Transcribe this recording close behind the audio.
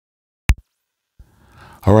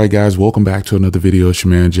All right, guys, welcome back to another video. It's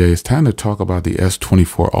your man Jay. It's time to talk about the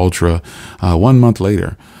S24 Ultra 1 month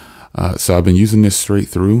later. So I've been using this straight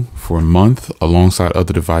through for a month alongside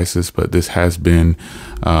other devices, but this has been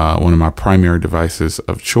one of my primary devices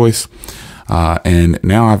of choice. And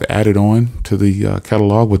now I've added on to the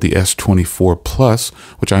catalog with the S24 Plus,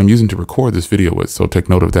 which I'm using to record this video with. So take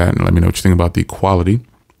note of that and let me know what you think about the quality.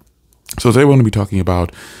 So today we're going to be talking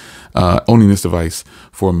about owning this device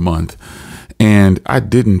for a month. And I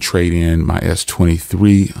didn't trade in my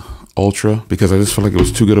S23 Ultra because I just felt like it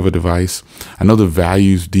was too good of a device. I know the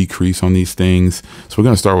values decrease on these things. So we're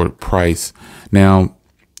going to start with price. Now,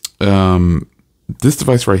 this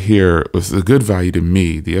device right here was a good value to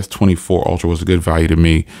me. The S24 Ultra was a good value to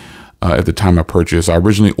me at the time I purchased. I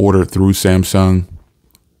originally ordered through Samsung,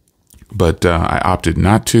 but I opted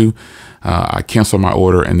not to. I canceled my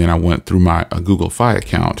order and then I went through my Google Fi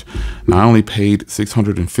account. Now I only paid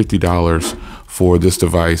 $650 for this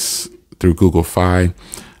device through Google Fi.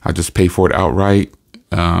 I just pay for it outright.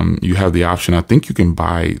 You have the option. I think you can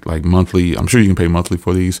buy like monthly. I'm sure you can pay monthly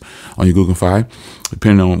for these on your Google Fi,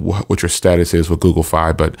 depending on what your status is with Google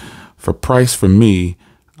Fi. But for price for me,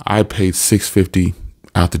 I paid $650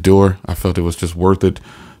 out the door. I felt it was just worth it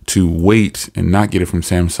to wait and not get it from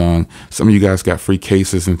Samsung. Some of you guys got free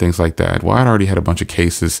cases and things like that. Well, I'd already had a bunch of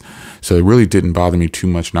cases, so it really didn't bother me too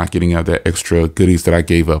much not getting out that extra goodies that I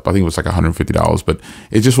gave up. I think it was like $150, but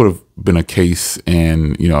it just would have been a case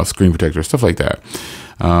and, you know, a screen protector, stuff like that.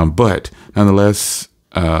 But nonetheless,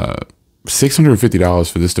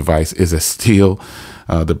 $650 for this device is a steal.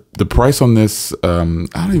 The price on this, I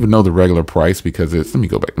don't even know the regular price because it's, let me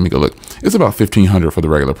go back, let me go look. It's about $1,500 for the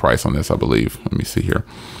regular price on this, I believe. Let me see here.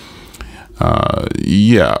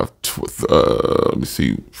 Yeah, let me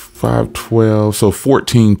see, 512. So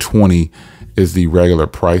 $1,420 is the regular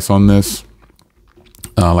price on this.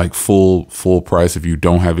 Like full price if you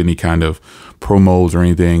don't have any kind of promos or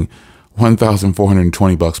anything.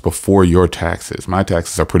 $1,420 before your taxes. My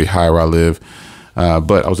taxes are pretty high where I live.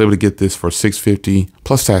 But I was able to get this for $650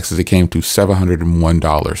 plus taxes. It came to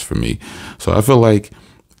 $701 for me. So I feel like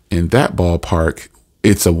in that ballpark,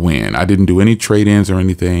 it's a win. I didn't do any trade-ins or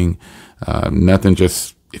anything. Nothing.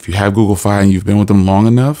 Just if you have Google Fi and you've been with them long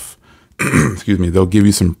enough, excuse me, they'll give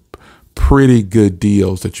you some pretty good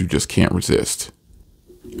deals that you just can't resist.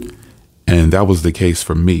 And that was the case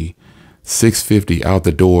for me. $650 out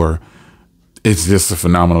the door. It's just a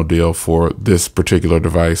phenomenal deal for this particular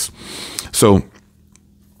device. So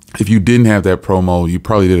if you didn't have that promo, you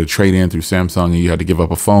probably did a trade-in through Samsung and you had to give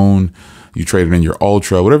up a phone. You traded in your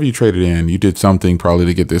Ultra, whatever you traded in, you did something probably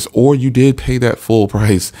to get this, or you did pay that full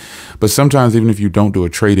price. But sometimes even if you don't do a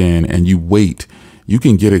trade-in and you wait, you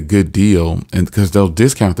can get a good deal, and because they'll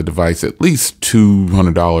discount the device at least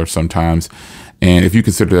 $200 sometimes. And if you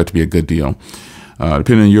consider that to be a good deal,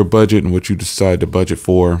 depending on your budget and what you decide to budget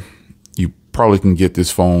for, you probably can get this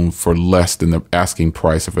phone for less than the asking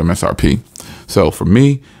price of MSRP. So for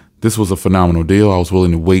me, this was a phenomenal deal. I was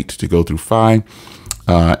willing to wait to go through Fi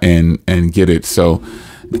and get it. So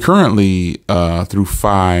currently through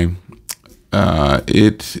Fi,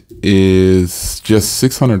 it is just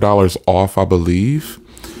 $600 off, I believe.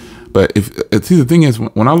 But see, the thing is,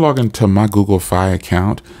 when I log into my Google Fi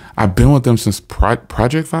account, I've been with them since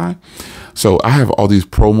Project Fi. So I have all these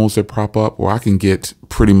promos that prop up where I can get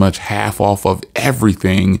pretty much half off of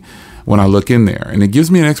everything when I look in there. And it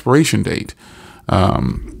gives me an expiration date.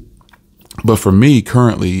 But for me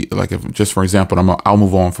currently, like if just for example, I'll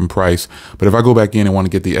move on from price. But if I go back in and want to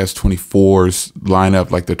get the S24s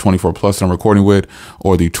lineup, like the 24 Plus that I'm recording with,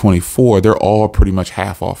 or the 24, they're all pretty much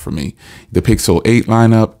half off for me. The Pixel 8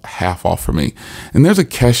 lineup, half off for me. And there's a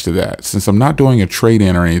catch to that. Since I'm not doing a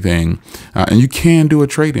trade-in or anything, and you can do a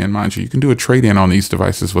trade-in, mind you. You can do a trade-in on these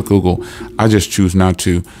devices with Google. I just choose not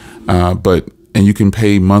to. And you can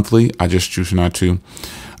pay monthly. I just choose not to.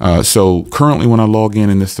 So currently when I log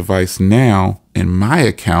in this device now in my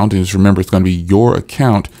account, and just remember it's going to be your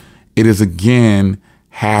account, it is again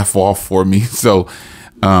half off for me. So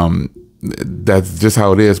that's just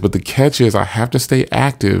how it is. But the catch is I have to stay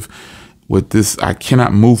active with this. I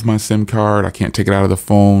cannot move my SIM card. I can't take it out of the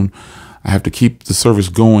phone. I have to keep the service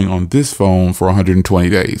going on this phone for 120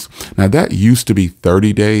 days. Now that used to be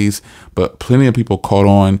 30 days, but plenty of people caught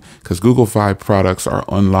on because Google Fi products are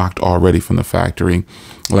unlocked already from the factory.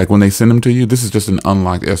 Like when they send them to you, this is just an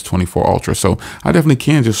unlocked S24 Ultra. So I definitely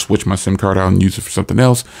can just switch my SIM card out and use it for something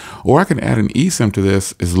else. Or I can add an eSIM to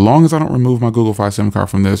this as long as I don't remove my Google Fi SIM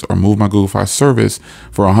card from this or move my Google Fi service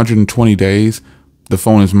for 120 days. The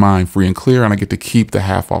phone is mine free and clear and I get to keep the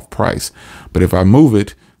half off price. But if I move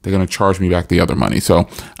it, they're going to charge me back the other money. So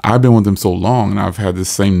I've been with them so long, and I've had the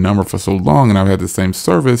same number for so long, and I've had the same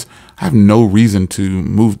service. I have no reason to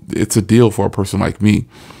move. It's a deal for a person like me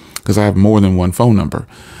because I have more than one phone number.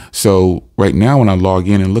 So right now, when I log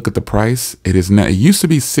in and look at the price, it is now, it used to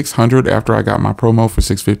be $600 after I got my promo for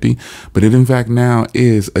 $650, but it in fact now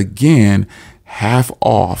is again half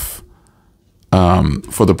off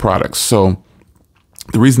for the products. So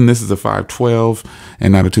the reason this is a 512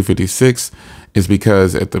 and not a 256 is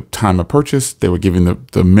because at the time of purchase, they were giving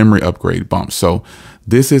the memory upgrade bump. So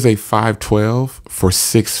this is a 512 for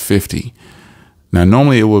 $650. Now,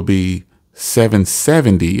 normally it would be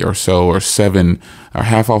 $770 or so, or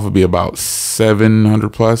half off would be about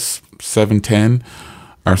 $700 plus, $710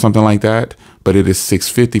 or something like that. But it is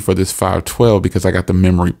 $650 for this 512 because I got the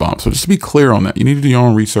memory bump. So just to be clear on that, you need to do your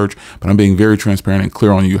own research, but I'm being very transparent and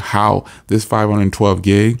clear on you how this 512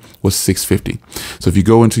 gig was $650. So if you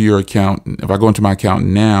go into your account, if I go into my account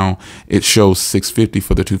now, it shows $650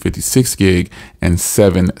 for the 256 gig and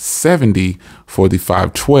 $770 for the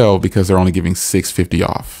 512 because they're only giving $650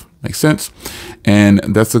 off. Makes sense? And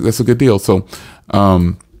that's a good deal. So,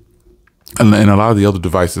 and a lot of the other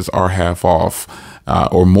devices are half off.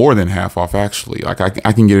 Or more than half off, actually. Like I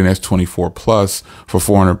can get an S24 Plus for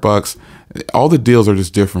 $400. All the deals are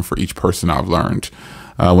just different for each person, I've learned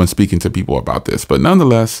when speaking to people about this. But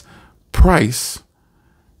nonetheless, price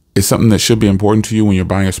is something that should be important to you when you're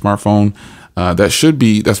buying a smartphone.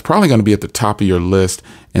 That's probably going to be at the top of your list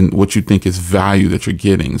and what you think is value that you're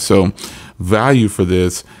getting. So value for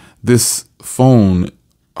this phone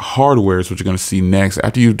hardware is what you're going to see next.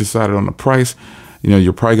 After you've decided on the price,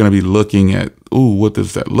 you're probably going to be looking at, what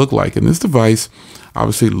does that look like? And this device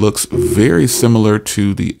obviously looks very similar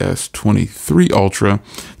to the S23 Ultra.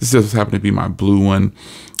 This does happen to be my blue one,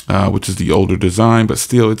 which is the older design, but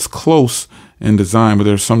still it's close in design, but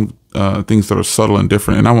there's some things that are subtle and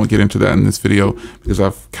different. And I won't get into that in this video because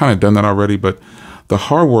I've kind of done that already, but the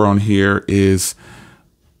hardware on here is,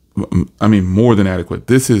 more than adequate.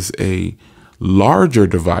 This is a larger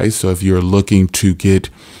device. So if you're looking to get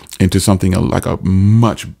into something like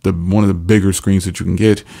one of the bigger screens that you can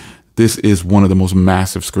get, this is one of the most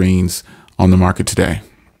massive screens on the market today,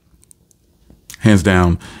 hands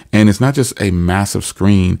down. And it's not just a massive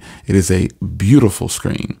screen, it is a beautiful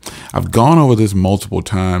screen. I've gone over this multiple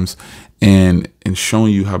times and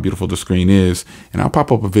showing you how beautiful the screen is. And I'll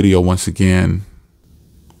pop up a video once again.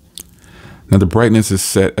 Now the brightness is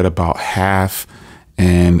set at about half,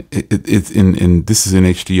 and this is in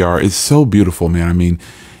HDR. It's so beautiful, man.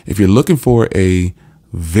 If you're looking for a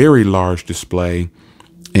very large display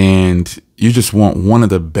and you just want one of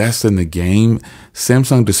the best in the game,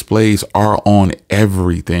 Samsung displays are on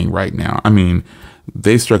everything right now.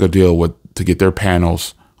 They struck a deal to get their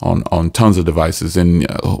panels on tons of devices, and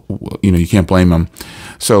you can't blame them.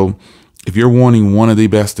 So if you're wanting one of the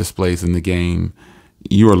best displays in the game,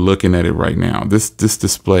 you are looking at it right now. This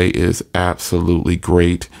display is absolutely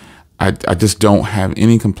great. I just don't have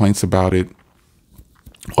any complaints about it.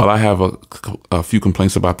 While I have a few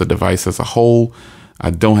complaints about the device as a whole, I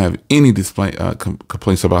don't have any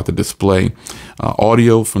complaints about the display.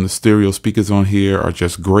 Audio from the stereo speakers on here are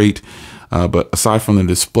just great. But aside from the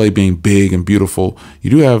display being big and beautiful, you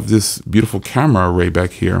do have this beautiful camera array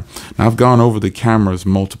back here. Now, I've gone over the cameras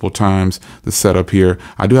multiple times, the setup here.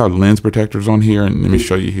 I do have lens protectors on here, and let me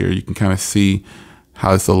show you here. You can kind of see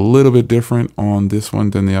how it's a little bit different on this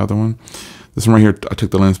one than the other one. This one right here, I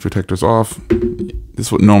took the lens protectors off.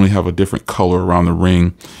 This would normally have a different color around the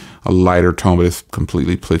ring, a lighter tone, but it's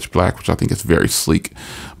completely pitch black, which I think is very sleek.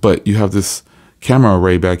 But you have this camera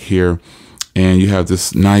array back here, and you have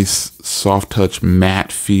this nice soft touch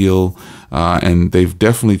matte feel. And they've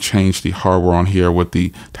definitely changed the hardware on here with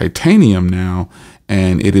the titanium now.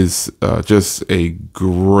 And it is just a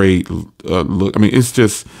great look. It's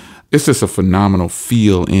just a phenomenal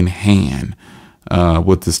feel in hand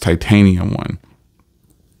with this titanium one.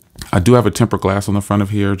 I do have a tempered glass on the front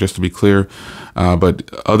of here, just to be clear. But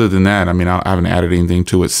other than that, I haven't added anything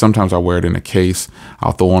to it. Sometimes I wear it in a case.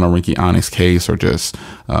 I'll throw on a Rinky Onyx case or just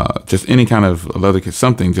any kind of leather case,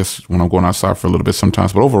 something just when I'm going outside for a little bit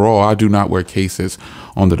sometimes. But overall, I do not wear cases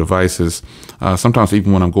on the devices, sometimes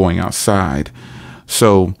even when I'm going outside.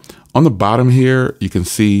 So on the bottom here, you can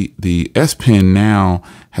see the S Pen now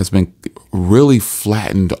has been really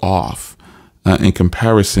flattened off in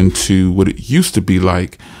comparison to what it used to be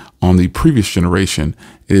like on the previous generation.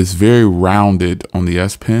 It is very rounded on the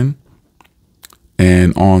S Pen,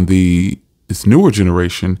 and on this newer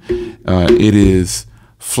generation, it is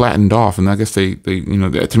flattened off. And I guess they you know,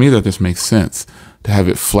 to me that just makes sense to have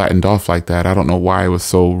it flattened off like that. I don't know why it was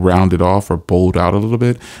so rounded off or bowled out a little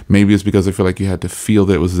bit. Maybe it's because I feel like you had to feel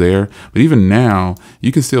that it was there. But even now,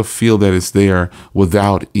 you can still feel that it's there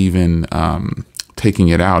without even taking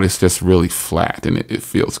it out. It's just really flat and it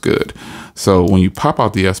feels good. So when you pop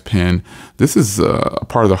out the S Pen, this is a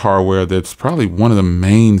part of the hardware that's probably one of the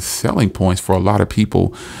main selling points for a lot of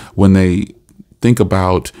people when they think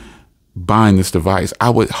about buying this device.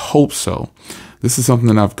 I would hope so. This is something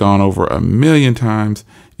that I've gone over a million times.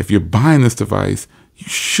 If you're buying this device, you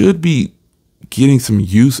should be getting some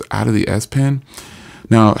use out of the S Pen.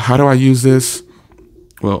 Now, how do I use this?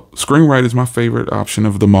 Well, screen write is my favorite option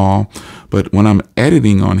of them all. But when I'm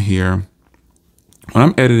editing on here, when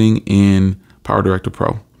I'm editing in PowerDirector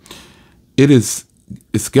Pro, it's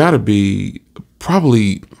got to be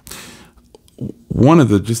probably one of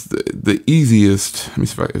the easiest. Let me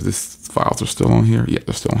see if these files are still on here. Yeah,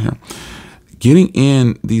 they're still on here. Getting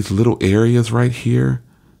in these little areas right here,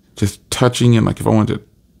 just touching and like if I wanted to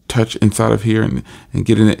touch inside of here and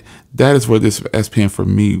get in it, that is where this S Pen for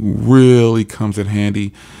me really comes in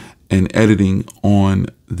handy in editing on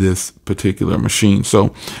this particular machine.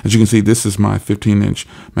 So as you can see, this is my 15-inch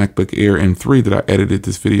MacBook Air M3 that I edited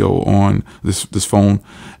this video on this phone.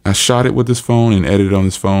 I shot it with this phone and edited on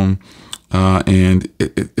this phone. And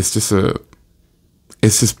it's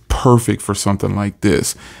just perfect for something like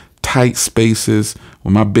this. Tight spaces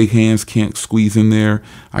when my big hands can't squeeze in there.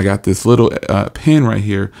 I got this little pen right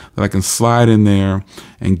here that I can slide in there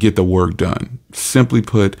and get the work done. Simply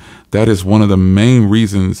put, that is one of the main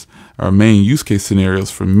reasons or main use case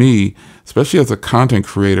scenarios for me, especially as a content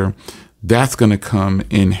creator. That's going to come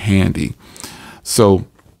in handy. So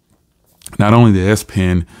not only the S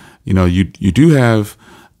Pen, you know, you do have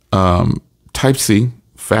Type-C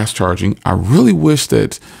fast charging. I really wish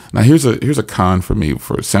that, now here's a con for me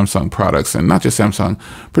for Samsung products, and not just Samsung,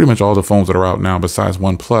 pretty much all the phones that are out now besides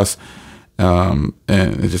OnePlus, and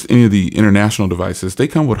just any of the international devices, they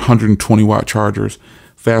come with 120 watt chargers,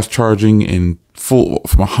 fast charging in full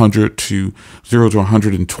from 100 to 0 to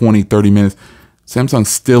 120, 30 minutes. Samsung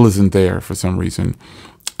still isn't there for some reason.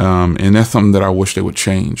 And that's something that I wish they would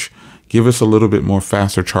change. Give us a little bit more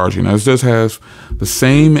faster charging. Now, this does have the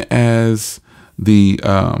same as the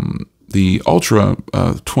Ultra,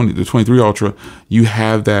 the 23 Ultra. You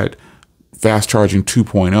have that fast charging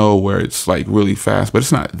 2.0 where it's like really fast, but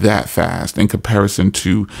it's not that fast in comparison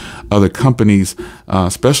to other companies,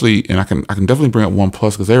 especially. And I can definitely bring up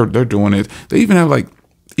OnePlus because they're doing it. They even have like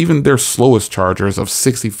even their slowest chargers of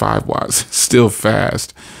 65 watts still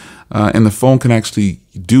fast, and the phone can actually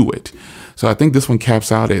do it. So I think this one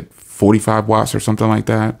caps out at 45 watts or something like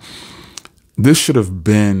that. This should have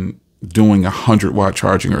been doing 100 watt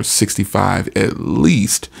charging or 65 at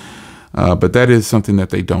least, but that is something that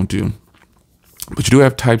they don't do. But you do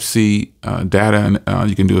have Type-C data, and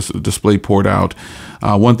you can do a display port out.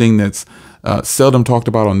 One thing that's seldom talked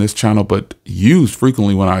about on this channel, but used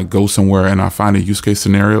frequently when I go somewhere and I find a use case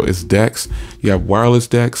scenario, is DeX. You have wireless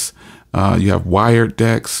DeX, you have wired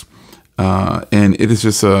DeX, and it is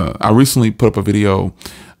just I recently put up a video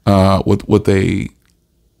with a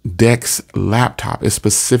DeX laptop. It's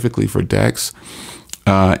specifically for DeX,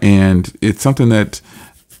 and it's something that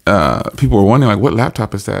people were wondering, like, what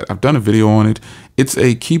laptop is that? I've done a video on it. It's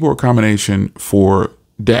a keyboard combination for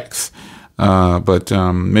DeX, but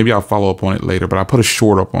maybe I'll follow up on it later, but I put a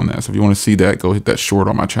short up on that. So if you want to see that, go hit that short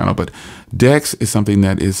on my channel. But DeX is something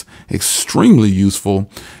that is extremely useful,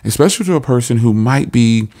 especially to a person who might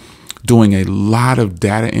be doing a lot of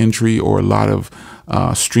data entry or a lot of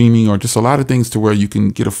streaming or just a lot of things to where you can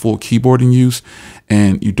get a full keyboard in use,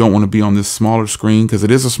 and you don't want to be on this smaller screen because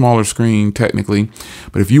it is a smaller screen technically.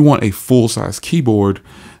 But if you want a full-size keyboard,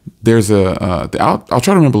 there's I'll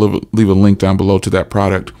try to remember leave a link down below to that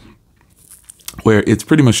product where it's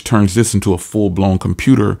pretty much turns this into a full-blown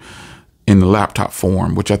computer in the laptop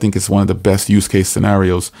form, which I think is one of the best use case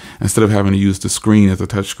scenarios instead of having to use the screen as a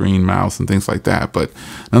touch screen, mouse, and things like that. But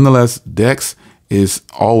nonetheless, DeX is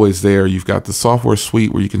always there. You've got the software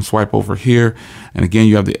suite where you can swipe over here, and again,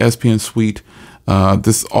 you have the S Pen suite.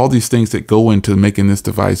 All these things that go into making this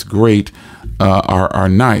device great are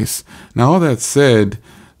nice. Now, all that said,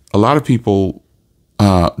 a lot of people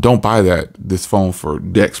don't buy this phone for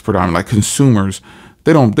DeX predominantly. Like consumers,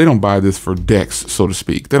 they don't buy this for DeX, so to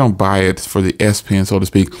speak. They don't buy it for the S Pen, so to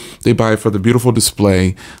speak. They buy it for the beautiful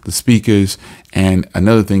display, the speakers, and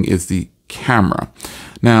another thing is the camera.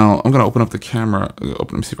 Now, I'm going to open up the camera.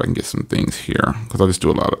 Let me see if I can get some things here because I just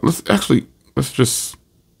do a lot of, let's just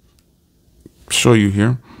show you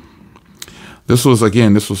here. This was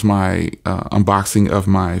my unboxing of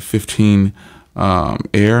my 15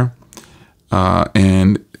 Air,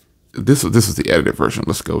 and this is the edited version.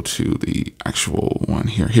 Let's go to the actual one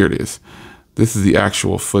here. Here it is. This is the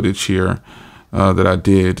actual footage here that I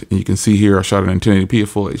did. And you can see here I shot it in 1080p at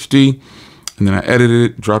full HD, and then I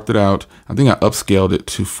edited it, dropped it out. I think I upscaled it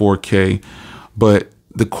to 4K, but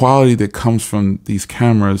the quality that comes from these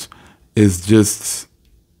cameras is just,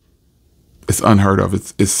 it's unheard of.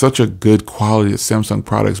 It's such a good quality that Samsung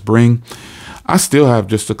products bring. I still have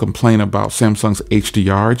just a complaint about Samsung's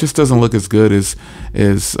HDR. It just doesn't look as good as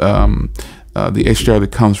the HDR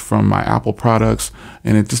that comes from my Apple products,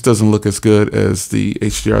 and it just doesn't look as good as the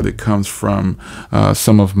HDR that comes from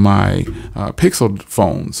some of my Pixel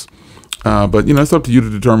phones. But you know, it's up to you to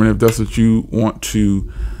determine if that's what you want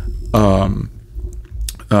to.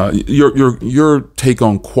 Your take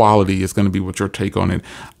on quality is going to be what your take on it.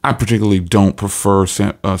 I particularly don't prefer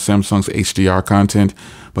Samsung's HDR content,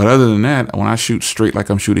 but other than that, when I shoot straight like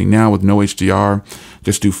I'm shooting now with no HDR,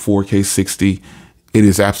 just do 4K 60, it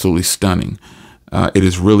is absolutely stunning. It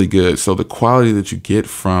is really good. So the quality that you get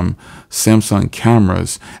from Samsung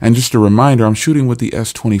cameras, and just a reminder, I'm shooting with the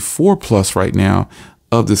S24 Plus right now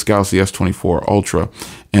of this Galaxy S24 Ultra,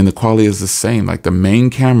 and the quality is the same. Like the main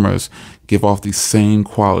cameras give off the same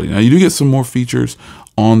quality. Now you do get some more features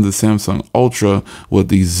on the Samsung Ultra with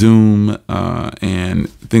the zoom and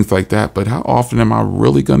things like that, but how often am I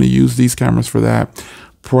really going to use these cameras for that?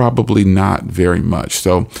 Probably not very much.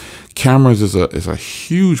 So cameras is a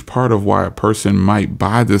huge part of why a person might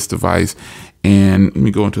buy this device. And let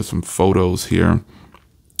me go into some photos here.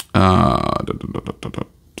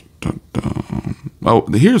 Oh,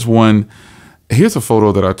 here's one. Here's a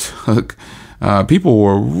photo that I took. People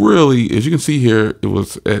were really, as you can see here, it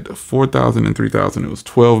was at 4,000 and 3,000. It was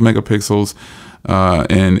 12 megapixels,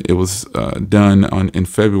 and it was done in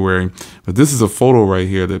February. But this is a photo right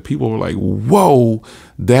here that people were like, "Whoa,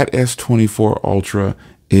 that S24 Ultra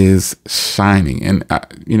is shining." And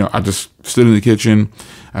I just stood in the kitchen.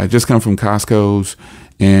 I just come from Costco's,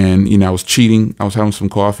 and I was cheating. I was having some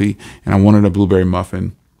coffee, and I wanted a blueberry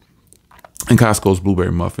muffin. And Costco's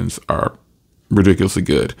blueberry muffins are ridiculously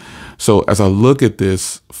good. So as I look at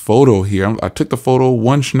this photo here, I took the photo,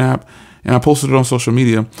 one snap, and I posted it on social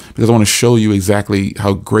media because I want to show you exactly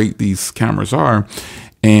how great these cameras are.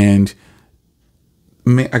 And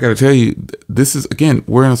man, I got to tell you, this is, again,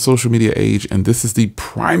 we're in a social media age, and this is the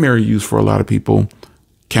primary use for a lot of people.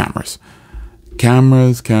 Cameras.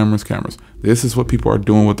 This is what people are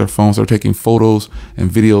doing with their phones. They're taking photos and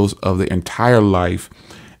videos of their entire life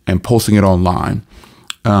and posting it online.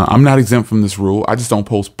 I'm not exempt from this rule. I just don't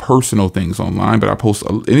post personal things online, but I post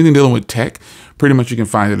anything dealing with tech. Pretty much you can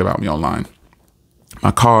find it about me online.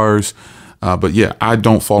 My cars. But yeah, I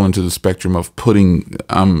don't fall into the spectrum of putting,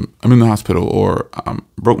 I'm in the hospital, or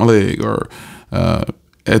broke my leg, or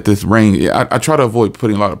at this rain. I try to avoid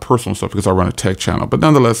putting a lot of personal stuff because I run a tech channel. But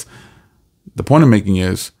nonetheless, the point I'm making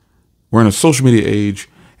is we're in a social media age,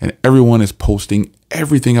 and everyone is posting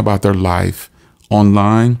everything about their life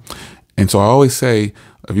online. And so I always say,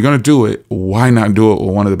 if you're going to do it, why not do it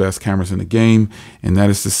with one of the best cameras in the game? And that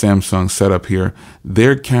is the Samsung setup here.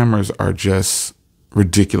 Their cameras are just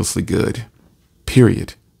ridiculously good,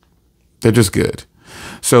 period. They're just good.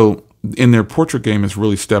 So in their portrait game has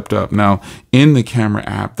really stepped up. Now in the camera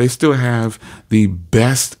app, they still have the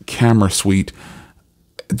best camera suite,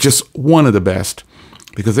 just one of the best,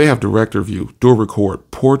 because they have director view, dual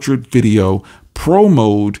record, portrait video, pro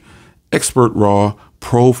mode, expert raw,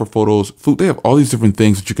 pro for photos, food. They have all these different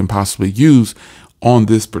things that you can possibly use on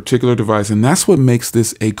this particular device. And that's what makes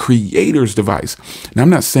this a creator's device. Now, I'm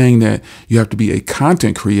not saying that you have to be a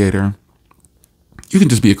content creator. You can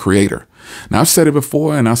just be a creator. Now, I've said it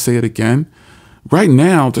before and I'll say it again. Right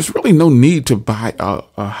now, there's really no need to buy a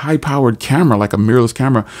high-powered camera like a mirrorless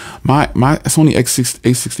camera. My Sony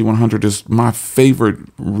A6100 is my favorite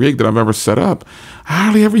rig that I've ever set up. I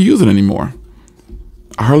hardly ever use it anymore.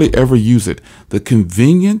 I hardly ever use it. The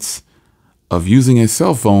convenience of using a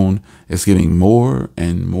cell phone is getting more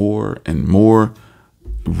and more and more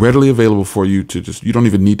readily available for you to just, you don't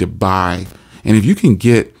even need to buy. And if you can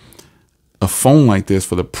get a phone like this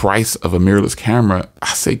for the price of a mirrorless camera,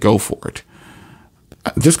 I say go for it.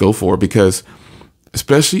 Just go for it, because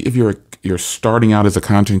especially if you're starting out as a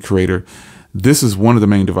content creator, this is one of the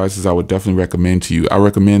main devices I would definitely recommend to you. I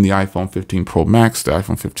recommend the iPhone 15 Pro Max, the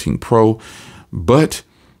iPhone 15 Pro, but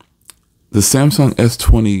the Samsung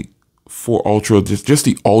S24 Ultra, just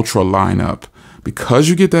the Ultra lineup, because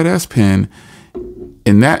you get that S Pen,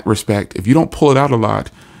 in that respect, if you don't pull it out a lot,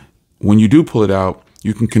 when you do pull it out,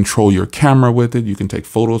 you can control your camera with it. You can take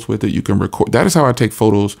photos with it. You can record. That is how I take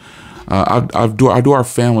photos. I do our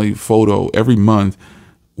family photo every month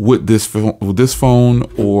with this phone,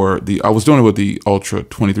 or I was doing it with the Ultra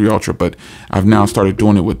 23 Ultra, but I've now started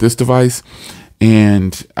doing it with this device.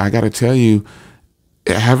 And I got to tell you,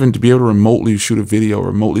 having to be able to remotely shoot a video,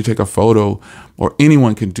 remotely take a photo, or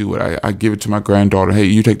anyone can do it. I give it to my granddaughter. Hey,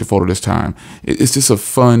 you take the photo this time. It's just a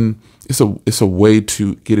fun, it's a way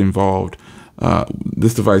to get involved.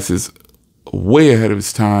 This device is way ahead of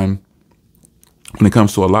its time when it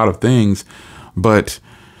comes to a lot of things, but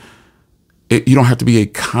you don't have to be a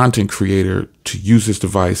content creator to use this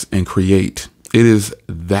device and create. It is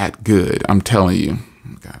that good. I'm telling you.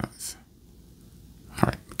 Guys. All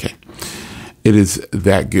right. Okay. It is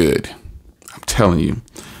that good. I'm telling you.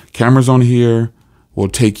 Cameras on here will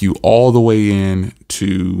take you all the way in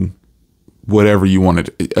to whatever you want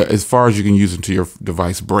it, as far as you can use it until your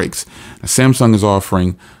device breaks. Now, Samsung is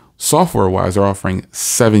offering, software-wise, they're offering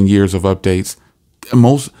 7 years of updates.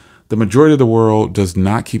 The majority of the world does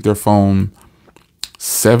not keep their phone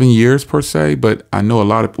 7 years per se, but I know a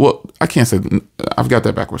lot of, well, I can't say, I've got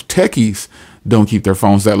that backwards. Techies don't keep their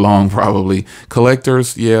phones that long, probably.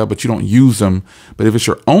 Collectors, yeah, but you don't use them. But if it's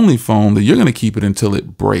your only phone, then you're going to keep it until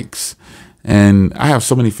it breaks. And I have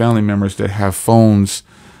so many family members that have phones,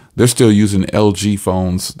 they're still using LG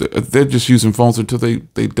phones. They're just using phones until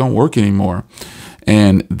they don't work anymore.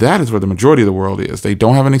 And that is where the majority of the world is. They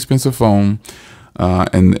don't have an expensive phone,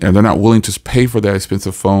 and they're not willing to pay for that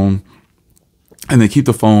expensive phone. And they keep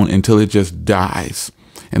the phone until it just dies.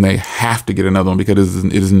 And they have to get another one because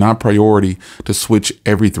it is not priority to switch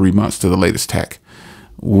every 3 months to the latest tech.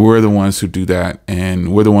 We're the ones who do that.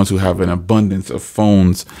 And we're the ones who have an abundance of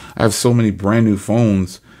phones. I have so many brand new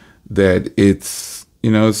phones that it's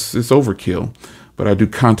overkill. But I do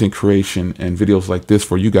content creation and videos like this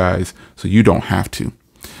for you guys, so you don't have to.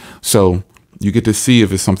 So you get to see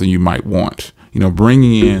if it's something you might want.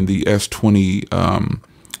 Bringing in the S23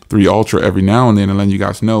 Ultra every now and then and letting you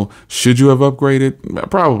guys know, should you have upgraded?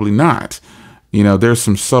 Probably not. There's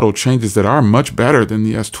some subtle changes that are much better than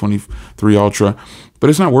the S23 Ultra, but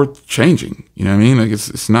it's not worth changing. You know what I mean? Like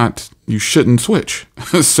it's not, you shouldn't switch.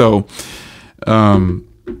 So,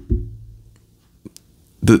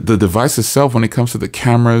 the device itself, when it comes to the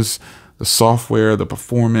cameras, the software, the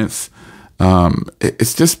performance,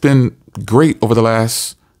 it's just been great over the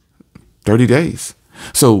last 30 days.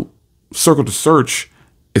 So Circle to Search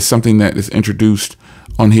is something that is introduced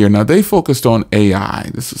on here. Now they focused on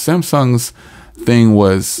AI. Samsung's thing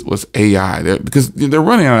was AI, because they're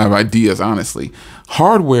running out of ideas, honestly.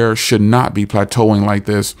 Hardware should not be plateauing like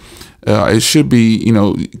this. It should be,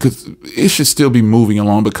 because it should still be moving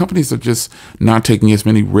along, but companies are just not taking as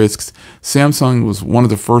many risks. Samsung was one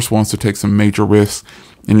of the first ones to take some major risks,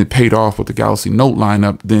 and it paid off with the Galaxy Note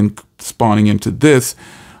lineup, then spawning into this,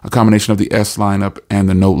 a combination of the S lineup and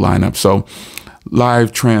the Note lineup. So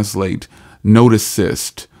Live Translate, Note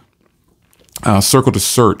Assist, Circle to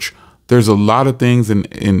Search. There's a lot of things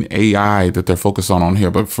in AI that they're focused on here.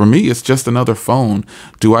 But for me, it's just another phone.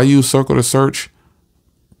 Do I use Circle to Search?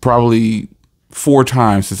 Probably 4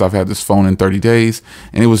 times since I've had this phone in 30 days.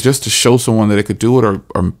 And it was just to show someone that it could do it, or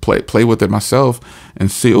play with it myself and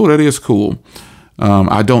see, oh, that is cool.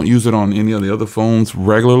 I don't use it on any of the other phones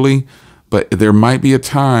regularly, but there might be a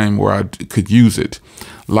time where I could use it.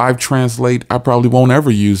 Live Translate, I probably won't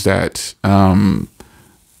ever use that.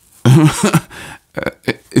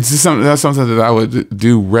 It's just that's something that I would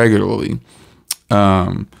do regularly.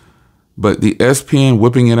 But the S Pen,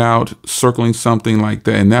 whipping it out, circling something like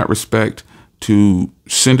that in that respect to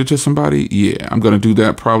send it to somebody, yeah, I'm going to do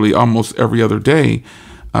that probably almost every other day,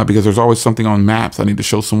 because there's always something on maps I need to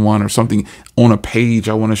show someone, or something on a page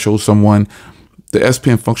I want to show someone. The S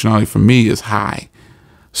Pen functionality for me is high.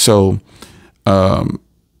 So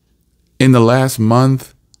in the last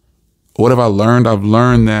month, what have I learned? I've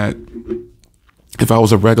learned that if I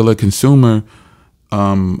was a regular consumer,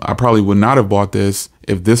 I probably would not have bought this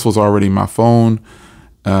if this was already my phone,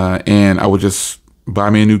 and I would just buy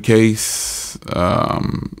me a new case. I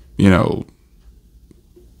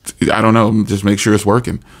don't know, just make sure it's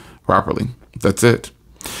working properly. That's it.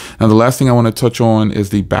 Now, the last thing I want to touch on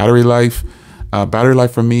is the battery life. Battery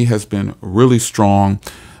life for me has been really strong.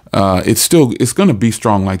 It's going to be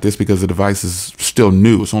strong like this because the device is still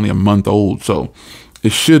new. It's only a month old, so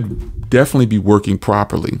it should definitely be working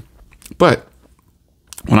properly. But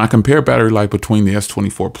when I compare battery life between the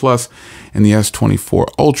S24 Plus and the S24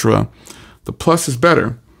 Ultra, the Plus is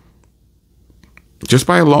better, just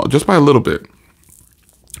by a little bit,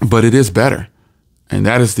 but it is better, and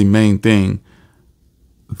that is the main thing.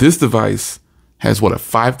 This device has a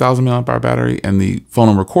 5,000 milliamp hour battery, and the phone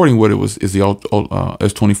I'm recording with is the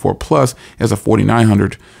S24 Plus has a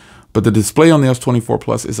 4,900 But the display on the S24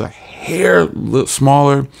 Plus is a hair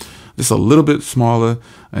smaller, just a little bit smaller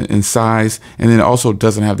in size, and then it also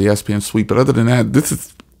doesn't have the S Pen suite. But other than that, this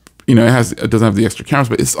is, you know, it doesn't have the extra cameras,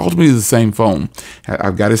 but it's ultimately the same phone.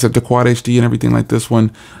 I've got it set to Quad HD and everything like this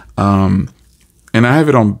one. And I have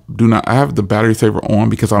it on I have the battery saver on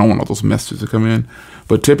because I don't want all those messages to come in.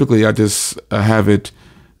 But typically I just have it,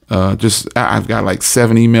 I've got like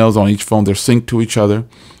 7 emails on each phone. They're synced to each other.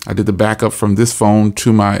 I did the backup from this phone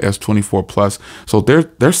to my S24 Plus. So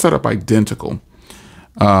they're set up identical.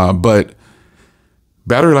 But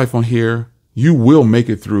battery life on here, you will make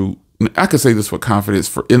it through. I could say this with confidence,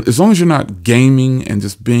 for as long as you're not gaming and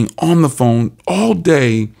just being on the phone all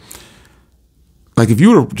day. Like if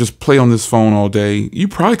you were to just play on this phone all day, you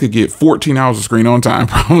probably could get 14 hours of screen on time,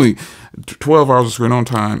 probably 12 hours of screen on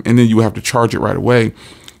time, and then you have to charge it right away.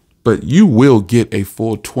 But you will get a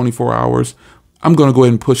full 24 hours. I'm going to go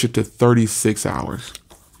ahead and push it to 36 hours.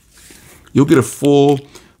 You'll get a full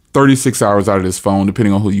 36 hours out of this phone,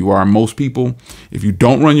 depending on who you are. Most people, if you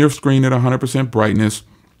don't run your screen at 100% brightness,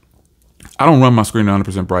 I don't run my screen at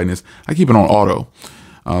 100% brightness. I keep it on auto.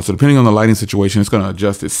 So depending on the lighting situation, it's going to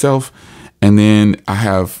adjust itself. And then I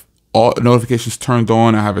have all notifications turned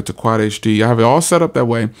on. I have it to Quad HD. I have it all set up that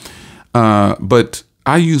way. But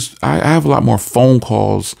I have a lot more phone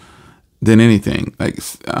calls than anything. Like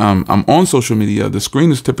I'm on social media. The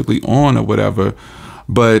screen is typically on or whatever,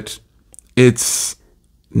 but it's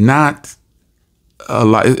not a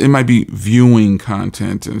lot. It might be viewing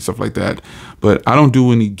content and stuff like that, but I don't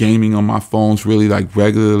do any gaming on my phones really like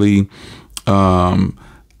regularly.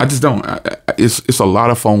 I just don't. It's a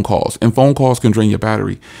lot of phone calls, and phone calls can drain your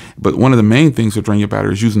battery. But one of the main things that drain your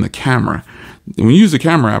battery is using the camera. When you use the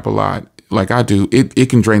camera app a lot, like I do, it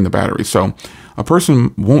can drain the battery. So a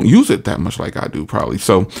person won't use it that much like I do probably.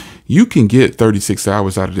 So you can get 36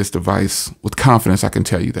 hours out of this device with confidence. I can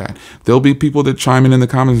tell you that. There'll be people that chime in the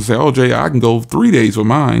comments and say, oh, Jay, I can go 3 days with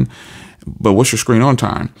mine. But what's your screen on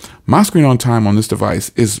time? My screen on time on this device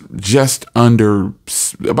is just under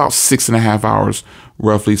about 6.5 hours,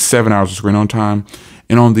 roughly 7 hours of screen on time.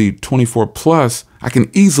 And on the 24 Plus, I can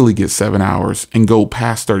easily get 7 hours and go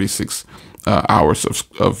past 36 hours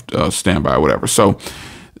of standby or whatever. So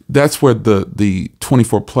that's where the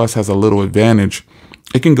 24 Plus has a little advantage.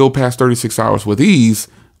 It can go past 36 hours with ease,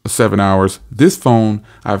 7 hours. This phone,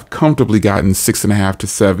 I've comfortably gotten 6.5 to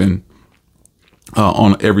 7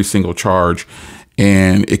 on every single charge,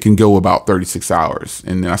 and it can go about 36 hours.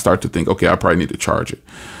 And then I start to think, okay, I probably need to charge it.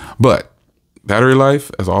 But battery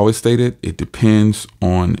life, as I always stated, it depends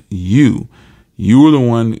on you. You are the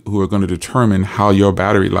one who are going to determine how your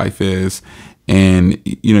battery life is. And,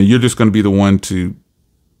 you know, you're just going to be the one to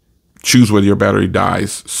choose whether your battery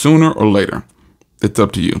dies sooner or later. It's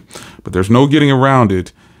up to you. But there's no getting around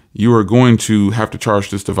it. You are going to have to charge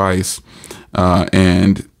this device,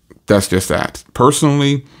 and that's just that.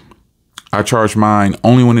 Personally, I charge mine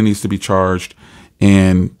only when it needs to be charged,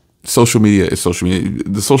 and social media is social media.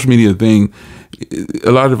 The social media thing,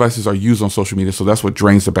 a lot of devices are used on social media, so that's what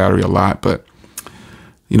drains the battery a lot. But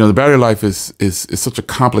you know, the battery life is such a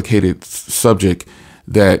complicated subject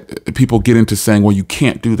that people get into saying, well, you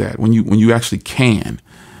can't do that when you actually can.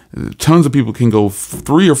 Tons of people can go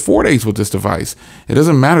 3 or 4 days with this device. It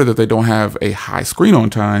doesn't matter that they don't have a high screen on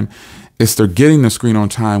time. It's they're getting the screen on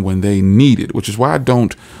time when they need it, which is why I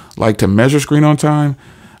don't like to measure screen on time.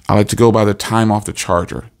 I like to go by the time off the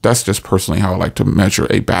charger. That's just personally how I like to measure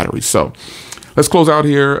a battery. So let's close out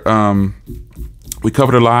here. We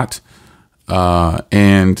covered a lot.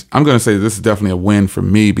 And I'm going to say this is definitely a win for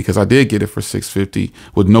me because I did get it for $650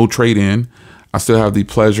 with no trade-in. I still have the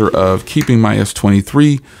pleasure of keeping my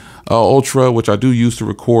S23 Ultra, which I do use to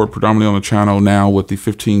record predominantly on the channel now with the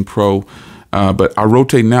 15 Pro. But I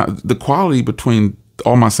rotate now. The quality between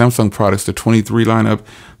all my Samsung products, the 23 lineup,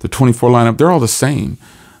 the 24 lineup, they're all the same.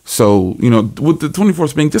 So, you know, with the 24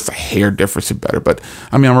 being just a hair difference, it's better. But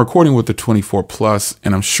I mean, I'm recording with the 24 Plus,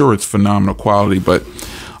 and I'm sure it's phenomenal quality. But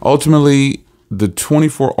ultimately, the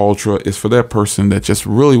 24 Ultra is for that person that just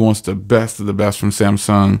really wants the best of the best from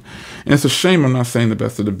Samsung. And it's a shame I'm not saying the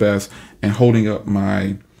best of the best and holding up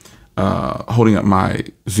my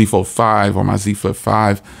Z Fold 5 or my Z Flip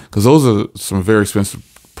 5, because those are some very expensive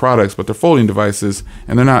products, but they're folding devices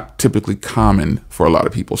and they're not typically common for a lot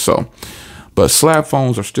of people. So, but slab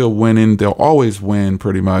phones are still winning. They'll always win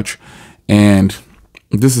pretty much. And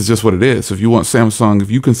this is just what it is. So if you want Samsung,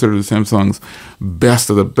 if you consider the Samsung's best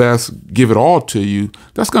of the best, give it all to you,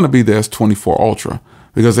 that's going to be the S24 Ultra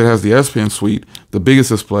because it has the S Pen suite, the biggest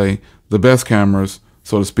display, the best cameras,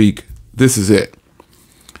 so to speak. This is it.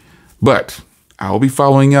 But I will be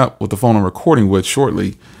following up with the phone I'm recording with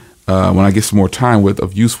shortly. when I get some more time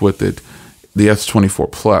of use with it, the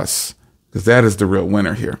S24 Plus, because that is the real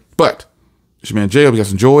winner here. But it's your man Jay. Hope you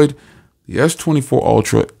guys enjoyed. The S24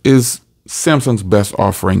 Ultra is Samsung's best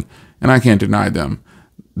offering, and I can't deny them.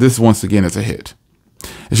 This once again is a hit.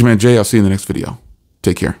 It's your man Jay. I'll see you in the next video.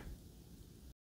 Take care.